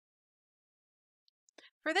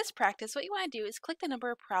For this practice, what you want to do is click the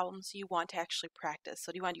number of problems you want to actually practice.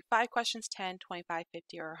 So do you want to do 5 questions, 10, 25,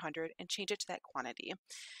 50, or 100, and change it to that quantity.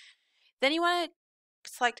 Then you want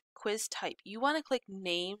to select quiz type. You want to click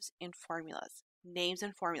names and formulas. Names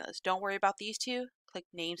and formulas. Don't worry about these two. Click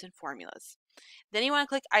names and formulas. Then you want to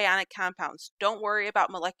click ionic compounds. Don't worry about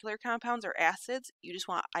molecular compounds or acids. You just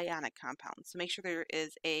want ionic compounds. So make sure there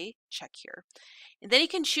is a check here. And then you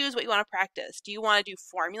can choose what you want to practice. Do you want to do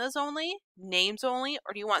formulas only, names only,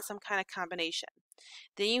 or do you want some kind of combination?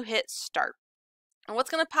 Then you hit start. And what's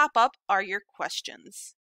going to pop up are your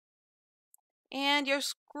questions. And you'll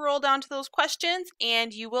scroll down to those questions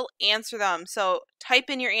and you will answer them. So type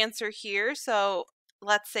in your answer here. So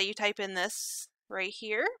let's say you type in this right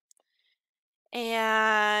here.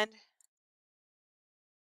 And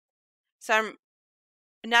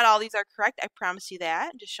not all these are correct. I promise you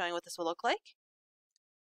that. I'm just showing what this will look like.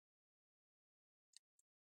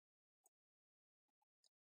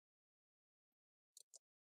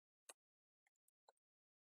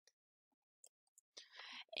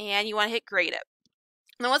 And you want to hit grade it.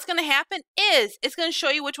 Then what's going to happen is it's going to show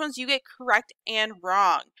you which ones you get correct and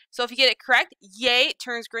wrong. So if you get it correct, yay, it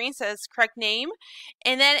turns green, says correct name.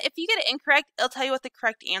 And then if you get it incorrect, it'll tell you what the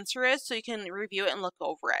correct answer is so you can review it and look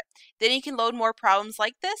over it. Then you can load more problems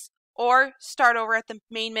like this or start over at the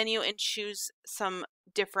main menu and choose some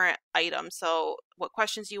different items. So what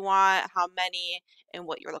questions you want, how many, and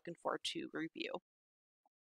what you're looking for to review.